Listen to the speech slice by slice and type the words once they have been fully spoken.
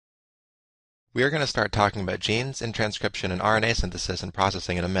We are going to start talking about genes and transcription and RNA synthesis and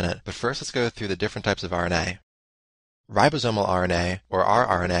processing in a minute, but first let's go through the different types of RNA. Ribosomal RNA, or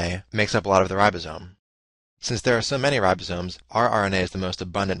rRNA, makes up a lot of the ribosome. Since there are so many ribosomes, rRNA is the most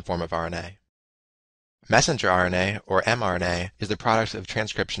abundant form of RNA. Messenger RNA, or mRNA, is the product of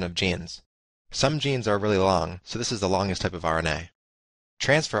transcription of genes. Some genes are really long, so this is the longest type of RNA.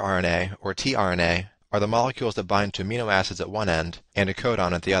 Transfer RNA, or tRNA, are the molecules that bind to amino acids at one end and a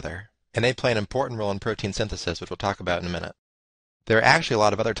codon at the other, and they play an important role in protein synthesis, which we'll talk about in a minute. There are actually a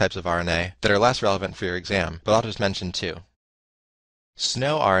lot of other types of RNA that are less relevant for your exam, but I'll just mention two.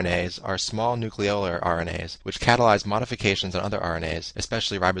 SNO RNAs are small nucleolar RNAs, which catalyze modifications on other RNAs,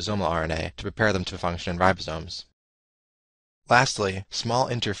 especially ribosomal RNA, to prepare them to function in ribosomes. Lastly, small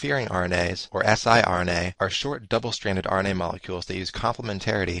interfering RNAs, or siRNA, are short double-stranded RNA molecules that use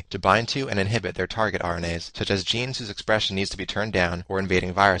complementarity to bind to and inhibit their target RNAs, such as genes whose expression needs to be turned down or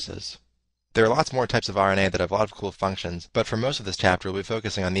invading viruses. There are lots more types of RNA that have a lot of cool functions, but for most of this chapter we'll be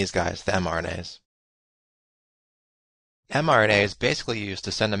focusing on these guys, the mRNAs. mRNA is basically used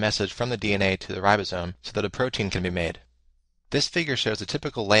to send a message from the DNA to the ribosome so that a protein can be made. This figure shows the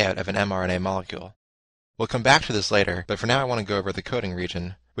typical layout of an mRNA molecule. We'll come back to this later, but for now I want to go over the coding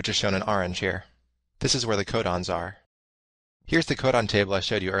region, which is shown in orange here. This is where the codons are. Here's the codon table I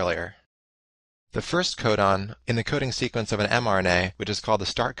showed you earlier. The first codon in the coding sequence of an mRNA, which is called the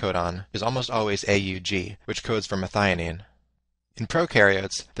start codon, is almost always AUG, which codes for methionine. In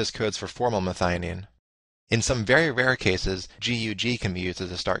prokaryotes, this codes for formal methionine. In some very rare cases, GUG can be used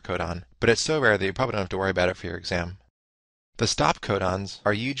as a start codon, but it's so rare that you probably don't have to worry about it for your exam. The stop codons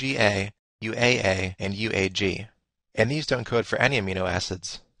are UGA, UAA, and UAG, and these don't code for any amino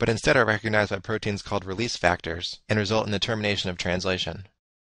acids, but instead are recognized by proteins called release factors and result in the termination of translation.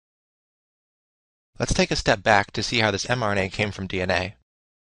 Let's take a step back to see how this mRNA came from DNA.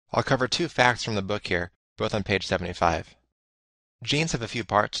 I'll cover two facts from the book here, both on page 75. Genes have a few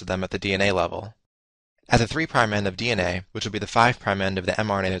parts to them at the DNA level. At the 3' end of DNA, which will be the 5' end of the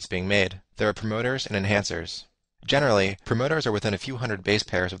mRNA that's being made, there are promoters and enhancers. Generally, promoters are within a few hundred base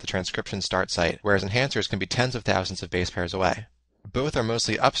pairs of the transcription start site, whereas enhancers can be tens of thousands of base pairs away. Both are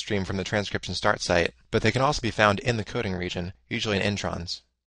mostly upstream from the transcription start site, but they can also be found in the coding region, usually in introns.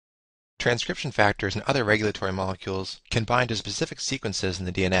 Transcription factors and other regulatory molecules can bind to specific sequences in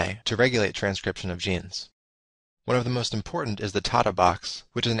the DNA to regulate transcription of genes. One of the most important is the TATA box,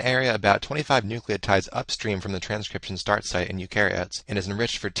 which is an area about 25 nucleotides upstream from the transcription start site in eukaryotes and is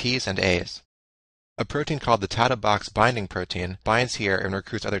enriched for T's and A's. A protein called the TATA box binding protein binds here and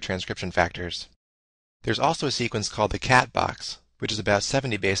recruits other transcription factors. There's also a sequence called the CAT box, which is about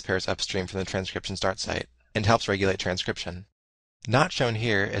 70 base pairs upstream from the transcription start site, and helps regulate transcription. Not shown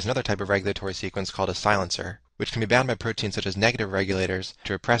here is another type of regulatory sequence called a silencer, which can be bound by proteins such as negative regulators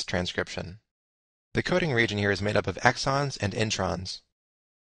to repress transcription. The coding region here is made up of exons and introns.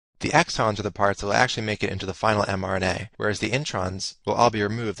 The exons are the parts that will actually make it into the final mRNA, whereas the introns will all be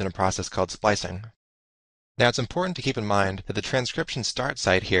removed in a process called splicing. Now it's important to keep in mind that the transcription start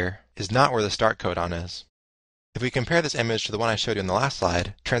site here is not where the start codon is. If we compare this image to the one I showed you in the last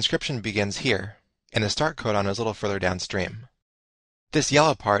slide, transcription begins here, and the start codon is a little further downstream. This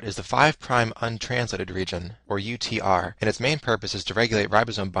yellow part is the 5' untranslated region, or UTR, and its main purpose is to regulate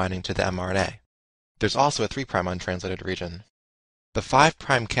ribosome binding to the mRNA. There's also a 3' untranslated region. The 5'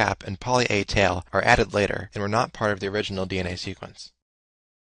 cap and poly A tail are added later and were not part of the original DNA sequence.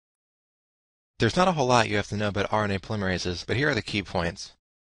 There's not a whole lot you have to know about RNA polymerases, but here are the key points.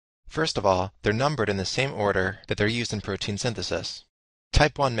 First of all, they're numbered in the same order that they're used in protein synthesis.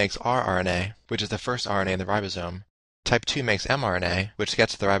 Type 1 makes rRNA, which is the first RNA in the ribosome. Type 2 makes mRNA, which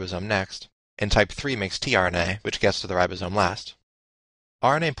gets to the ribosome next. And Type 3 makes tRNA, which gets to the ribosome last.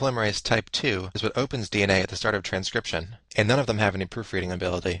 RNA polymerase type 2 is what opens DNA at the start of transcription, and none of them have any proofreading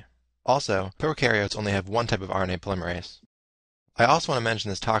ability. Also, prokaryotes only have one type of RNA polymerase. I also want to mention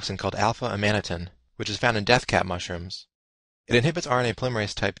this toxin called alpha-amanitin, which is found in death cap mushrooms. It inhibits RNA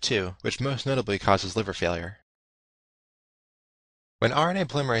polymerase type 2, which most notably causes liver failure. When RNA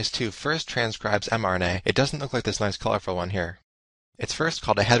polymerase 2 first transcribes mRNA, it doesn't look like this nice colorful one here. It's first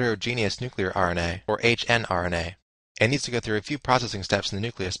called a heterogeneous nuclear RNA, or hnRNA, and needs to go through a few processing steps in the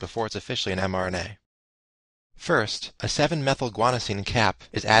nucleus before it's officially an mRNA. First, a 7-methylguanosine cap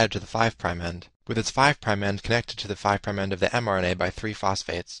is added to the 5' end, with its 5' end connected to the 5' end of the mRNA by 3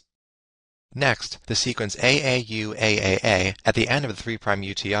 phosphates. Next, the sequence AAU-AAA at the end of the 3'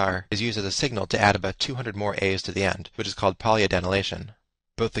 UTR is used as a signal to add about 200 more A's to the end, which is called polyadenylation.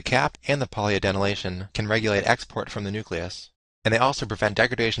 Both the cap and the polyadenylation can regulate export from the nucleus, and they also prevent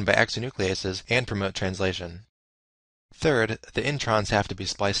degradation by exonucleases and promote translation. Third, the introns have to be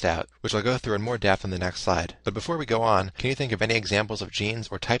spliced out, which I'll go through in more depth in the next slide. But before we go on, can you think of any examples of genes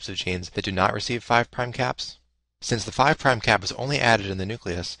or types of genes that do not receive 5' caps? Since the 5' cap is only added in the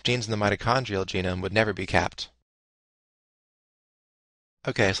nucleus, genes in the mitochondrial genome would never be capped.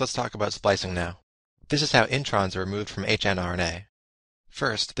 Okay, so let's talk about splicing now. This is how introns are removed from hnRNA.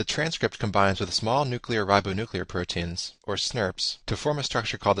 First, the transcript combines with small nuclear ribonuclear proteins, or SNRPs, to form a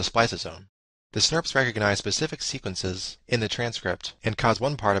structure called the spliceosome. The SNRPs recognize specific sequences in the transcript and cause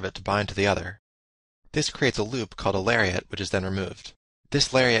one part of it to bind to the other. This creates a loop called a lariat, which is then removed.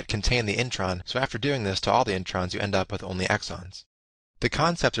 This lariat contains the intron, so after doing this to all the introns, you end up with only exons. The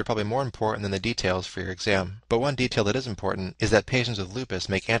concepts are probably more important than the details for your exam, but one detail that is important is that patients with lupus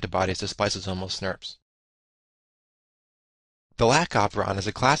make antibodies to spliceosomal SNRPs. The lac operon is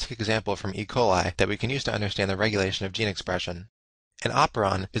a classic example from E. coli that we can use to understand the regulation of gene expression. An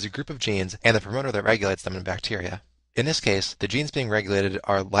operon is a group of genes and the promoter that regulates them in bacteria. In this case, the genes being regulated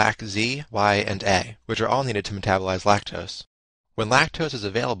are LAC-Z, Y, and A, which are all needed to metabolize lactose. When lactose is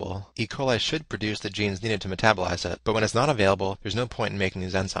available, E. coli should produce the genes needed to metabolize it, but when it's not available, there's no point in making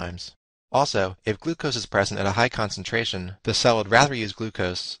these enzymes. Also, if glucose is present at a high concentration, the cell would rather use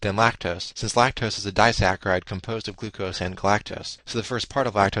glucose than lactose, since lactose is a disaccharide composed of glucose and galactose, so the first part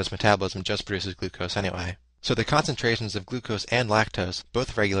of lactose metabolism just produces glucose anyway. So the concentrations of glucose and lactose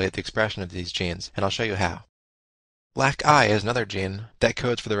both regulate the expression of these genes, and I'll show you how. LAC-I is another gene that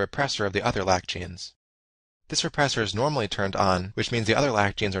codes for the repressor of the other LAC genes. This repressor is normally turned on, which means the other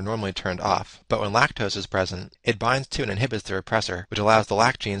LAC genes are normally turned off, but when lactose is present, it binds to and inhibits the repressor, which allows the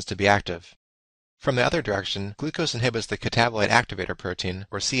LAC genes to be active. From the other direction, glucose inhibits the catabolite activator protein,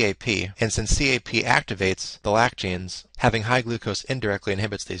 or CAP, and since CAP activates the LAC genes, having high glucose indirectly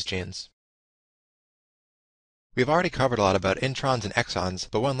inhibits these genes. We've already covered a lot about introns and exons,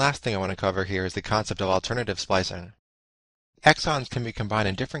 but one last thing I want to cover here is the concept of alternative splicing. Exons can be combined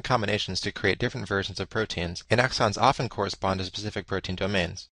in different combinations to create different versions of proteins, and exons often correspond to specific protein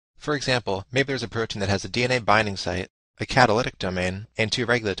domains. For example, maybe there's a protein that has a DNA binding site, a catalytic domain, and 2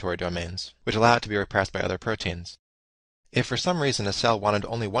 regulatory domains, which allow it to be repressed by other proteins. If for some reason a cell wanted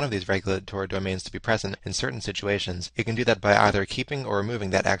only one of these regulatory domains to be present in certain situations, it can do that by either keeping or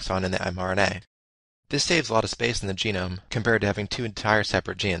removing that exon in the mRNA. This saves a lot of space in the genome compared to having 2 entire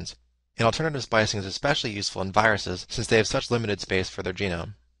separate genes. And alternative splicing is especially useful in viruses since they have such limited space for their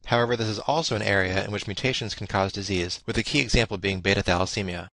genome. However, this is also an area in which mutations can cause disease, with the key example being beta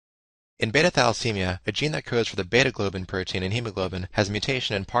thalassemia. In beta thalassemia, a gene that codes for the beta-globin protein in hemoglobin has a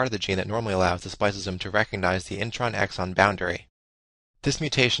mutation in part of the gene that normally allows the spliceosome to recognize the intron-exon boundary. This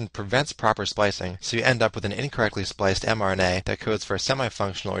mutation prevents proper splicing, so you end up with an incorrectly spliced mRNA that codes for a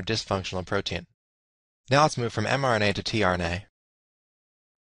semi-functional or dysfunctional protein. Now let's move from mRNA to tRNA.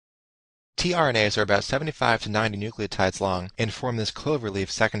 tRNAs are about 75 to 90 nucleotides long and form this cloverleaf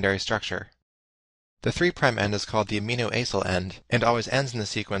secondary structure. The 3' end is called the amino acyl end and always ends in the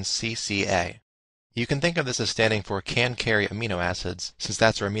sequence CCA. You can think of this as standing for can carry amino acids, since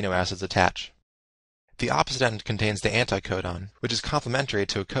that's where amino acids attach. The opposite end contains the anticodon, which is complementary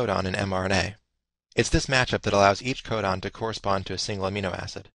to a codon in mRNA. It's this matchup that allows each codon to correspond to a single amino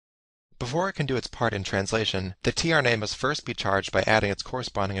acid. Before it can do its part in translation, the tRNA must first be charged by adding its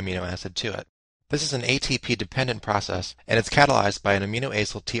corresponding amino acid to it. This is an ATP-dependent process, and it's catalyzed by an amino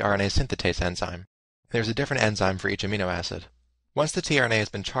acyl tRNA synthetase enzyme. There's a different enzyme for each amino acid. Once the tRNA has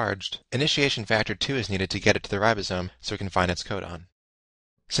been charged, initiation factor 2 is needed to get it to the ribosome so it can find its codon.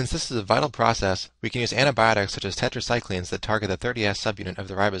 Since this is a vital process, we can use antibiotics such as tetracyclines that target the 30S subunit of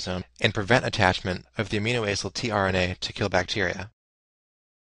the ribosome and prevent attachment of the amino acyl tRNA to kill bacteria.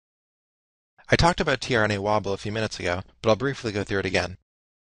 I talked about tRNA wobble a few minutes ago, but I'll briefly go through it again.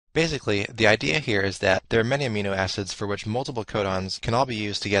 Basically, the idea here is that there are many amino acids for which multiple codons can all be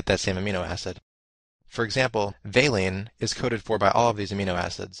used to get that same amino acid. For example, valine is coded for by all of these amino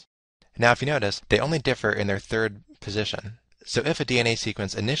acids. Now if you notice, they only differ in their third position. So if a DNA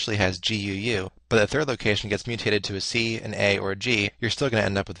sequence initially has GUU, but the third location gets mutated to a C, an A, or a G, you're still going to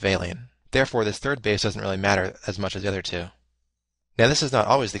end up with valine. Therefore, this third base doesn't really matter as much as the other two. Now this is not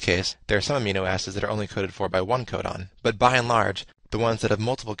always the case. There are some amino acids that are only coded for by one codon, but by and large, the ones that have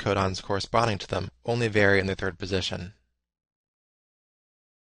multiple codons corresponding to them only vary in their third position.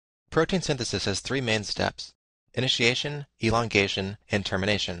 Protein synthesis has 3 main steps: initiation, elongation, and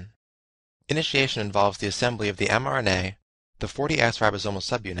termination. Initiation involves the assembly of the mRNA, the 40S ribosomal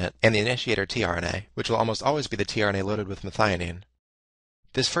subunit, and the initiator tRNA, which will almost always be the tRNA loaded with methionine.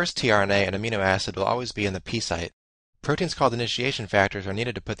 This first tRNA and amino acid will always be in the P site. Proteins called initiation factors are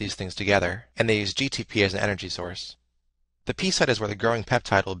needed to put these things together, and they use GTP as an energy source. The P site is where the growing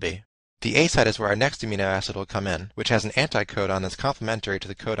peptide will be. The A site is where our next amino acid will come in, which has an anticodon that's complementary to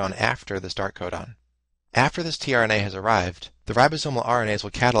the codon after the start codon. After this tRNA has arrived, the ribosomal RNAs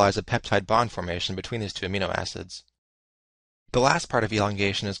will catalyze a peptide bond formation between these two amino acids. The last part of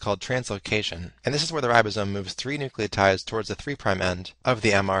elongation is called translocation, and this is where the ribosome moves 3 nucleotides towards the 3' end of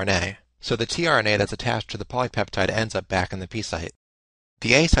the mRNA, so the tRNA that's attached to the polypeptide ends up back in the P site.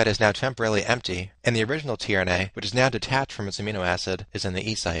 The A site is now temporarily empty, and the original tRNA, which is now detached from its amino acid, is in the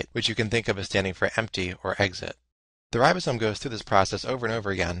E site, which you can think of as standing for empty or exit. The ribosome goes through this process over and over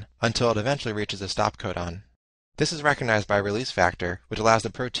again until it eventually reaches a stop codon. This is recognized by a release factor, which allows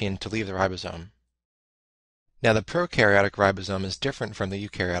the protein to leave the ribosome. Now, the prokaryotic ribosome is different from the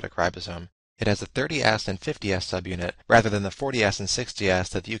eukaryotic ribosome. It has a 30S and 50S subunit rather than the 40S and 60S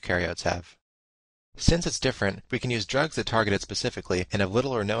that the eukaryotes have. Since it's different, we can use drugs that target it specifically and have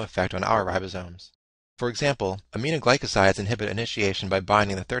little or no effect on our ribosomes. For example, aminoglycosides inhibit initiation by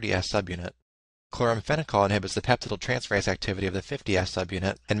binding the 30S subunit. Chloramphenicol inhibits the peptidyl transferase activity of the 50S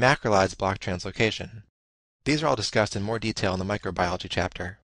subunit, and macrolides block translocation. These are all discussed in more detail in the microbiology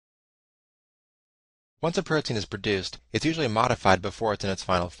chapter. Once a protein is produced, it's usually modified before it's in its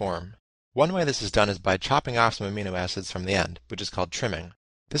final form. One way this is done is by chopping off some amino acids from the end, which is called trimming.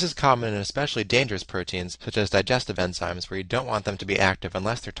 This is common in especially dangerous proteins, such as digestive enzymes, where you don't want them to be active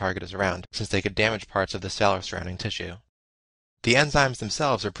unless their target is around, since they could damage parts of the cell or surrounding tissue. The enzymes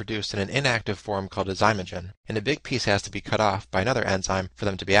themselves are produced in an inactive form called a zymogen, and a big piece has to be cut off by another enzyme for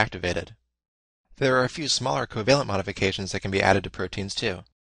them to be activated. There are a few smaller covalent modifications that can be added to proteins too.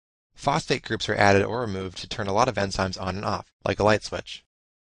 Phosphate groups are added or removed to turn a lot of enzymes on and off, like a light switch.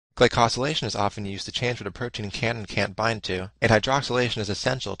 Glycosylation is often used to change what a protein can and can't bind to, and hydroxylation is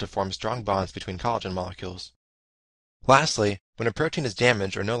essential to form strong bonds between collagen molecules. Lastly, when a protein is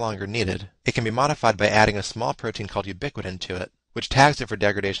damaged or no longer needed, it can be modified by adding a small protein called ubiquitin to it, which tags it for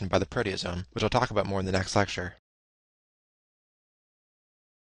degradation by the proteasome, which I'll talk about more in the next lecture.